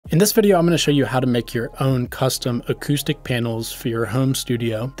In this video, I'm going to show you how to make your own custom acoustic panels for your home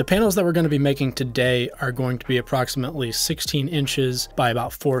studio. The panels that we're going to be making today are going to be approximately 16 inches by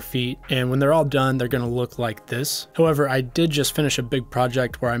about 4 feet, and when they're all done, they're going to look like this. However, I did just finish a big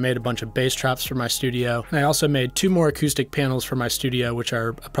project where I made a bunch of bass traps for my studio, and I also made 2 more acoustic panels for my studio, which are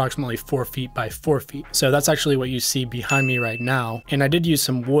approximately 4 feet by 4 feet. So that's actually what you see behind me right now, and I did use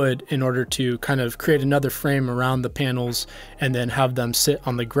some wood in order to kind of create another frame around the panels and then have them sit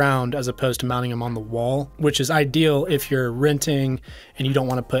on the ground as opposed to mounting them on the wall, which is ideal if you're renting and you don't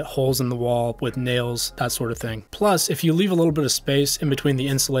want to put holes in the wall with nails, that sort of thing. Plus, if you leave a little bit of space in between the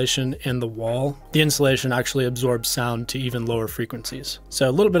insulation and the wall, the insulation actually absorbs sound to even lower frequencies. So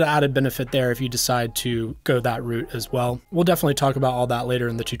a little bit of added benefit there if you decide to go that route as well. We'll definitely talk about all that later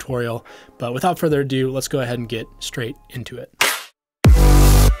in the tutorial, but without further ado, let's go ahead and get straight into it.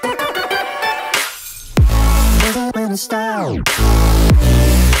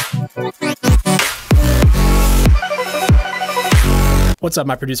 What's up,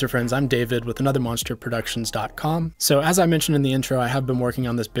 my producer friends? I'm David with anothermonsterproductions.com. So as I mentioned in the intro, I have been working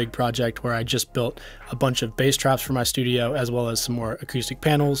on this big project where I just built a bunch of bass traps for my studio as well as some more acoustic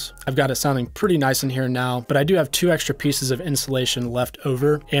panels. I've got it sounding pretty nice in here now, but I do have 2 extra pieces of insulation left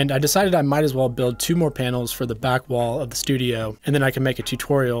over, and I decided I might as well build 2 more panels for the back wall of the studio, and then I can make a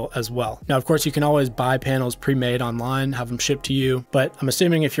tutorial as well. Now, of course, you can always buy panels pre-made online, have them shipped to you, but I'm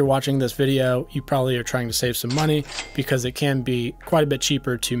assuming if you're watching this video, you probably are trying to save some money because it can be quite a bit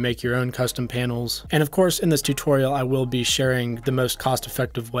cheaper to make your own custom panels. And of course, in this tutorial, I will be sharing the most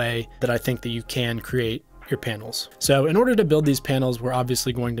cost-effective way that I think that you can create your panels. So in order to build these panels, we're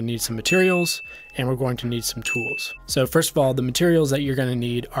obviously going to need some materials and we're going to need some tools. So first of all, the materials that you're going to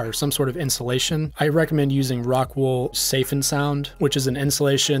need are some sort of insulation. I recommend using Rockwool Safe and Sound, which is an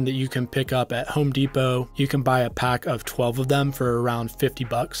insulation that you can pick up at Home Depot. You can buy a pack of 12 of them for around 50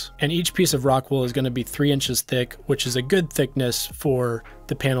 bucks. And each piece of Rockwool is going to be 3 inches thick, which is a good thickness for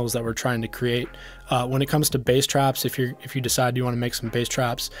the panels that we're trying to create. When it comes to bass traps, if you decide you want to make some bass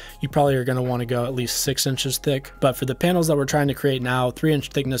traps, you probably are going to want to go at least 6 inches thick. But for the panels that we're trying to create now, 3-inch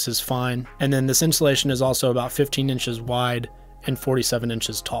thickness is fine. And then this insulation is also about 15 inches wide and 47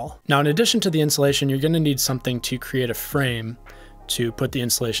 inches tall. Now, in addition to the insulation, you're going to need something to create a frame to put the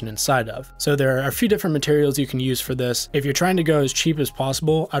insulation inside of. So there are a few different materials you can use for this. If you're trying to go as cheap as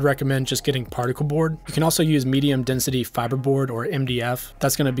possible, I'd recommend just getting particle board. You can also use medium density fiberboard or MDF.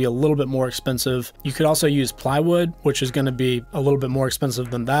 That's going to be a little bit more expensive. You could also use plywood, which is going to be a little bit more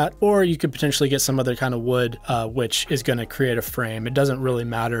expensive than that, or you could potentially get some other kind of wood, which is going to create a frame. It doesn't really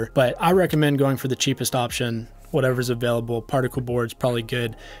matter, but I recommend going for the cheapest option. Whatever's available. Particle board's probably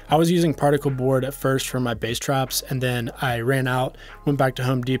good. I was using particle board at first for my bass traps, and then I ran out, went back to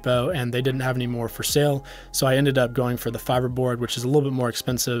Home Depot, and they didn't have any more for sale. So I ended up going for the fiberboard, which is a little bit more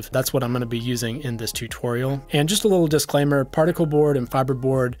expensive. That's what I'm going to be using in this tutorial. And just a little disclaimer, particle board and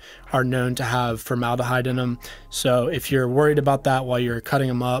fiberboard are known to have formaldehyde in them. So if you're worried about that while you're cutting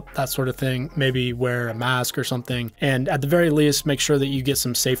them up, that sort of thing, maybe wear a mask or something. And at the very least, make sure that you get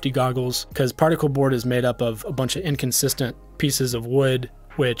some safety goggles, because particle board is made up of a bunch of inconsistent pieces of wood,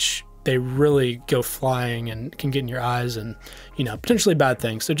 which they really go flying and can get in your eyes and, you know, potentially bad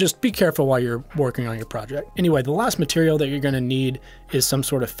things. So just be careful while you're working on your project. Anyway, the last material that you're going to need is some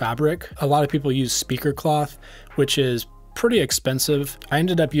sort of fabric. A lot of people use speaker cloth, which is pretty expensive. I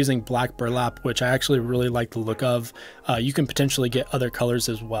ended up using black burlap, which I actually really like the look of. You can potentially get other colors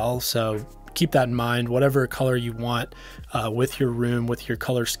as well, so keep that in mind. Whatever color you want with your room, with your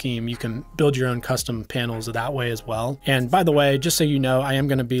color scheme, you can build your own custom panels that way as well. And by the way, just so you know, I am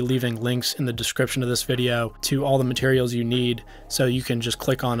going to be leaving links in the description of this video to all the materials you need, so you can just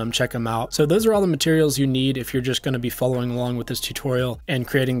click on them, check them out. So those are all the materials you need if you're just going to be following along with this tutorial and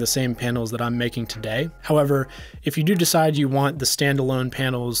creating the same panels that I'm making today. However, if you do decide you want the standalone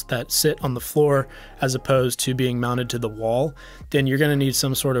panels that sit on the floor as opposed to being mounted to the wall, then you're going to need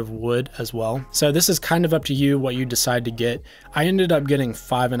some sort of wood as well. So this is kind of up to you what you decide to get. I ended up getting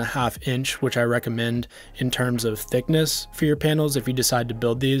 5.5 inch, which I recommend in terms of thickness for your panels if you decide to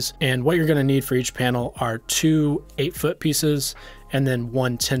build these. And what you're going to need for each panel are 2 8-foot pieces and then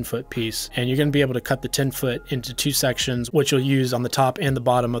 1 10-foot piece. And you're going to be able to cut the 10-foot into 2 sections, which you'll use on the top and the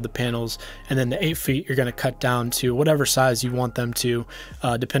bottom of the panels. And then the 8 feet, you're going to cut down to whatever size you want them to,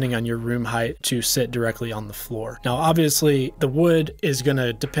 depending on your room height, to sit directly on the floor. Now, obviously, the wood is going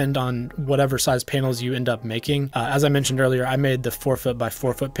to depend on whatever size panels you end up making. As I mentioned earlier, I made the 4-foot by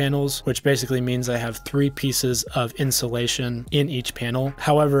 4-foot panels, which basically means I have 3 pieces of insulation in each panel.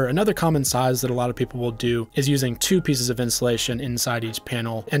 However, another common size that a lot of people will do is using 2 pieces of insulation in inside each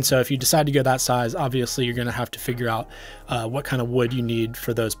panel. And so if you decide to go that size, obviously you're going to have to figure out what kind of wood you need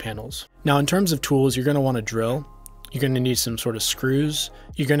for those panels. Now, in terms of tools, you're going to want to drill. You're going to need some sort of screws.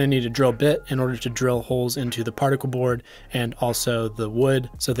 You're going to need a drill bit in order to drill holes into the particle board and also the wood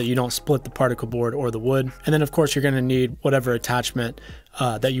so that you don't split the particle board or the wood. And then of course you're going to need whatever attachment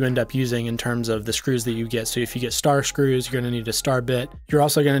that you end up using in terms of the screws that you get. So if you get star screws, you're going to need a star bit. You're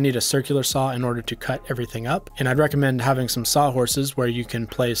also going to need a circular saw in order to cut everything up. And I'd recommend having some sawhorses where you can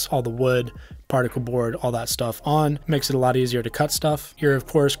place all the wood, particle board, all that stuff on. Makes it a lot easier to cut stuff. You're of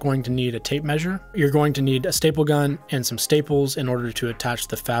course going to need a tape measure. You're going to need a staple gun and some staples in order to attach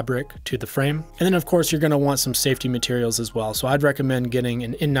the fabric to the frame. And then of course you're going to want some safety materials as well. So I'd recommend getting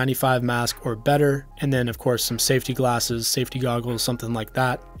an N95 mask or better, and then of course some safety glasses, safety goggles, something like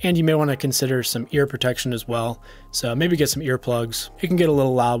that. And you may want to consider some ear protection as well. So maybe get some earplugs. It can get a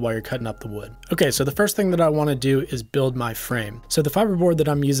little loud while you're cutting up the wood. Okay, so the first thing that I want to do is build my frame. So the fiberboard that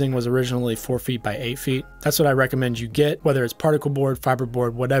I'm using was originally 4 feet by 8 feet. That's what I recommend you get, whether it's particle board,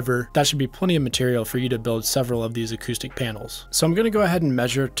 fiberboard, whatever. That should be plenty of material for you to build several of these acoustic panels. So I'm going to go ahead and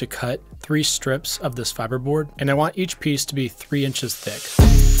measure to cut 3 strips of this fiberboard, and I want each piece to be 3 inches thick.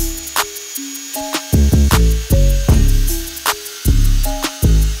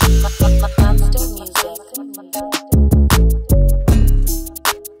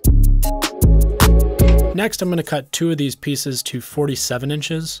 Next, I'm going to cut 2 of these pieces to 47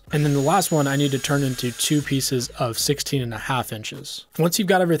 inches. And then the last one I need to turn into 2 pieces of 16.5 inches. Once you've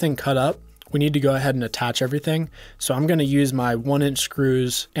got everything cut up, we need to go ahead and attach everything. So I'm going to use my 1-inch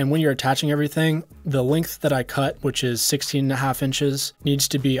screws. And when you're attaching everything, the length that I cut, which is 16.5 inches, needs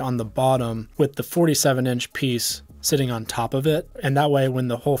to be on the bottom with the 47-inch piece sitting on top of it. And that way, when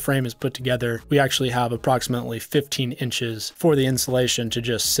the whole frame is put together, we actually have approximately 15 inches for the insulation to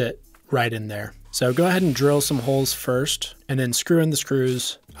just sit right in there. So go ahead and drill some holes first and then screw in the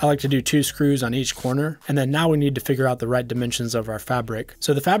screws. I like to do 2 screws on each corner. And then now we need to figure out the right dimensions of our fabric.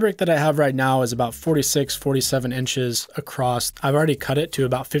 So the fabric that I have right now is about 46, 47 inches across. I've already cut it to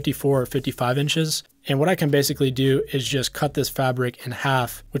about 54 or 55 inches. And what I can basically do is just cut this fabric in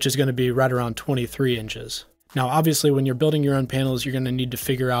half, which is going to be right around 23 inches. Now, obviously, when you're building your own panels, you're going to need to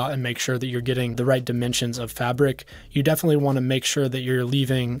figure out and make sure that you're getting the right dimensions of fabric. You definitely want to make sure that you're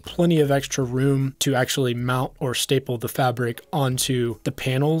leaving plenty of extra room to actually mount or staple the fabric onto the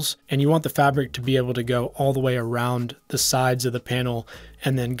panels. And you want the fabric to be able to go all the way around the sides of the panel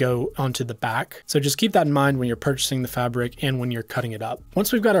and then go onto the back. So just keep that in mind when you're purchasing the fabric and when you're cutting it up.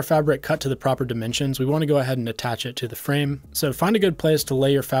 Once we've got our fabric cut to the proper dimensions, we want to go ahead and attach it to the frame. So find a good place to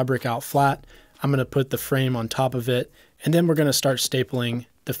lay your fabric out flat. I'm going to put the frame on top of it, and then we're going to start stapling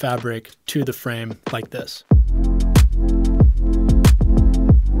the fabric to the frame like this.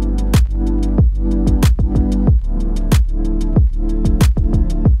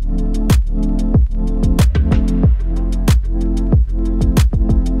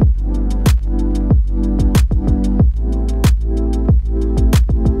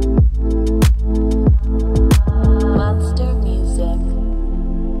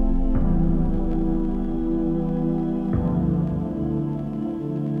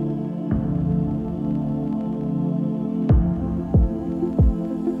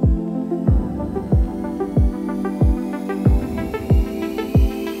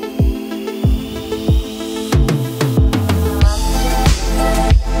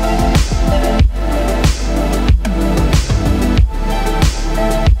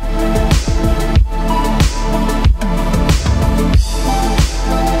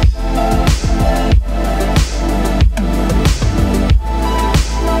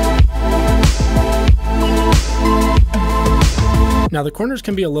 Now the corners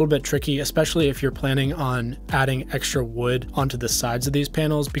can be a little bit tricky, especially if you're planning on adding extra wood onto the sides of these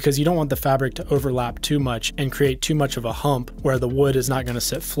panels, because you don't want the fabric to overlap too much and create too much of a hump where the wood is not going to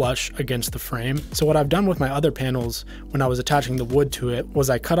sit flush against the frame. So what I've done with my other panels when I was attaching the wood to it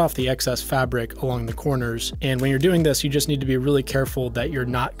was I cut off the excess fabric along the corners. And when you're doing this, you just need to be really careful that you're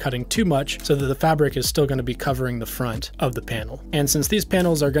not cutting too much so that the fabric is still going to be covering the front of the panel. And since these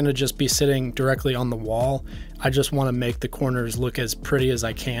panels are going to just be sitting directly on the wall, I just want to make the corners look as pretty as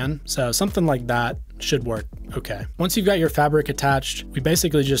I can. So something like that should work okay. Once you've got your fabric attached, we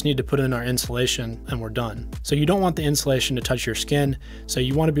basically just need to put in our insulation and we're done. So you don't want the insulation to touch your skin, so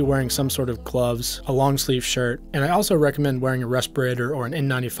you want to be wearing some sort of gloves, a long sleeve shirt, and I also recommend wearing a respirator or an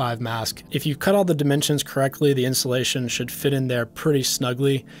N95 mask. If you cut all the dimensions correctly, the insulation should fit in there pretty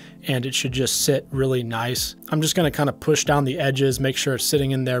snugly and it should just sit really nice. I'm just going to kind of push down the edges, make sure it's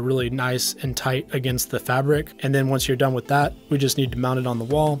sitting in there really nice and tight against the fabric. And then once you're done with that, we just need to mount it on the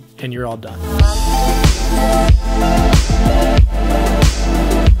wall and you're all done.